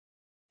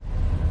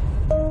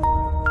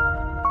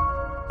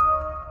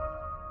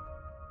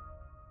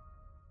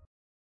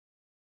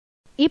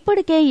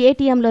ఇప్పటికే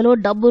ఏటీఎంలలో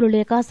డబ్బులు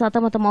లేక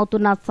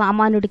సతమతమవుతున్న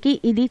సామాన్యుడికి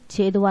ఇది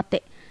చేదువార్తే.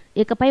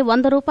 ఇకపై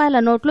 100 రూపాయల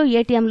నోట్లు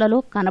ఏటీఎంలలో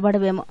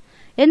కనబడవేమో.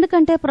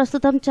 ఎందుకంటే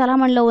ప్రస్తుతం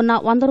చలామణిలో ఉన్న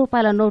 100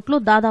 రూపాయల నోట్లు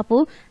దాదాపు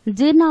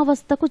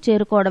జీర్ణావస్థకు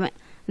చేరుకోవడమే.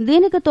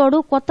 దీనికి తోడు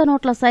కొత్త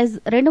నోట్ల సైజ్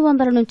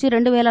 200 నుంచి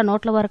 2000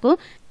 నోట్ల వరకు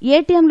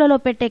ఏటీఎంలలో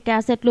పెట్టే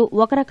క్యాసెట్లు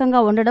ఒక రకంగా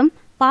ఉండడం,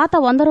 పాత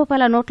 100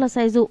 రూపాయల నోట్ల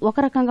సైజు ఒక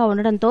రకంగా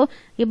ఉండడంతో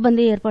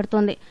ఇబ్బంది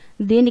ఏర్పడుతోంది.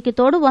 దీనికి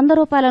తోడు 100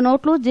 రూపాయల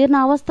నోట్లు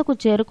జీర్ణావస్థకు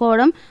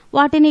చేరుకోవడం,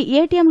 వాటిని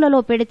ఏటీఎంలలో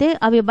పెడితే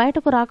అవి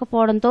బయటకు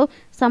రాకపోవడంతో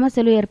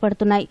సమస్యలు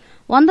ఏర్పడుతున్నాయి.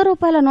 100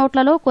 రూపాయల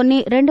నోట్లలో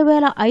కొన్ని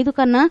 2005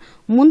 కన్నా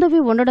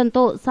ముందువి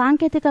ఉండడంతో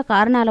సాంకేతిక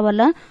కారణాల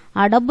వల్ల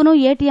ఆ డబ్బును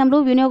ఏటీఎంలు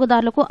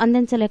వినియోగదారులకు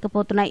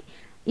అందించలేకపోతున్నాయి.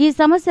 ఈ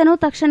సమస్యను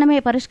తక్షణమే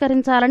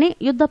పరిష్కరించాలని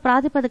యుద్ధ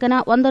ప్రాతిపదికన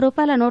 100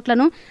 రూపాయల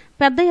నోట్లను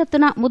పెద్ద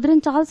ఎత్తున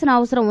ముద్రించాల్సిన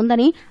అవసరం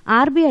ఉందని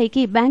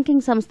ఆర్బీఐకి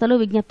బ్యాంకింగ్ సంస్థలు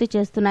విజ్ఞప్తి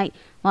చేస్తున్నాయి.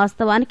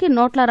 వాస్తవానికి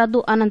నోట్ల రద్దు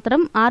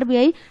అనంతరం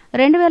ఆర్బీఐ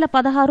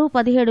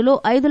 2016-17లో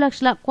 5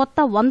 లక్షల కొత్త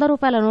 100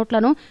 రూపాయల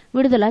నోట్లను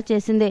విడుదల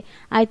చేసింది.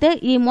 అయితే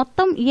ఈ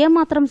మొత్తం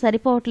ఏమాత్రం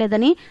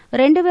సరిపోవట్లేదని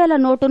 2000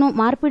 నోటును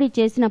మార్పిడి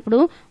చేసినప్పుడు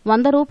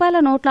 100 రూపాయల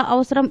నోట్ల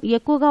అవసరం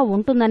ఎక్కువగా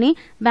ఉంటుందని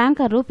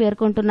బ్యాంకర్లు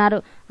పేర్కొంటున్నారు.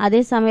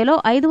 అదే సమయంలో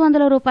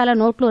 500 రూపాయల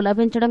నోట్లు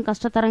లభించడం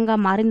కష్టతరంగా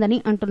మారిందని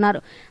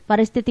అంటున్నారు.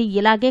 పరిస్థితి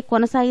ఇలాగే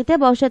కొనసాగితే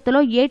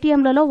భవిష్యత్తులో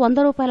ఏటీఎంలలో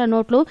 100 రూపాయల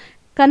నోట్లు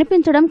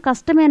కనిపించడం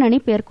కష్టమేనని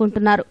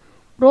పేర్కొంటున్నారు.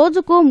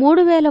 రోజుకు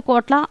 3000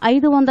 కోట్ల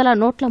 500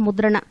 నోట్ల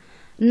ముద్రణ.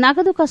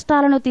 నగదు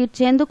కష్టాలను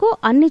తీర్చేందుకు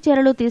అన్ని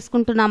చర్యలు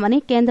తీసుకుంటున్నామని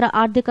కేంద్ర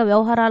ఆర్థిక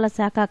వ్యవహారాల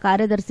శాఖ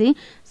కార్యదర్శి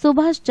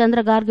సుభాష్ చంద్ర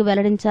గార్గ్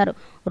వెల్లడించారు.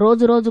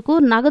 రోజురోజుకు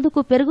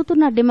నగదుకు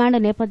పెరుగుతున్న డిమాండ్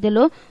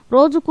నేపథ్యంలో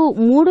రోజుకు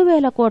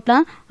 3000 కోట్ల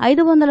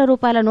 500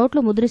 రూపాయల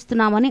నోట్లు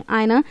ముద్రిస్తున్నామని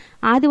ఆయన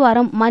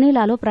ఆదివారం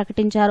మనీలాలో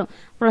ప్రకటించారు.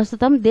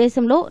 ప్రస్తుతం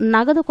దేశంలో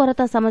నగదు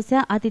కొరత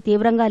సమస్య అతి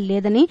తీవ్రంగా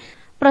లేదని,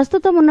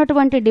 ప్రస్తుతం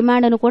ఉన్నటువంటి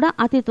డిమాండ్ను కూడా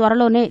అతి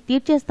త్వరలోనే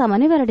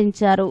తీర్చేస్తామని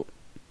వెల్లడించారు.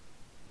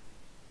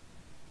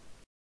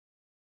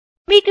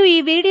 మీకు ఈ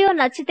వీడియో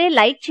నచ్చితే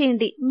లైక్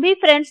చేయండి, మీ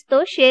ఫ్రెండ్స్ తో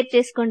షేర్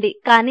చేసుకోండి,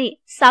 కానీ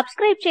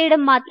సబ్స్క్రైబ్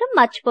చేయడం మాత్రం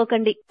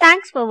మర్చిపోకండి.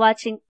 Thanks for watching.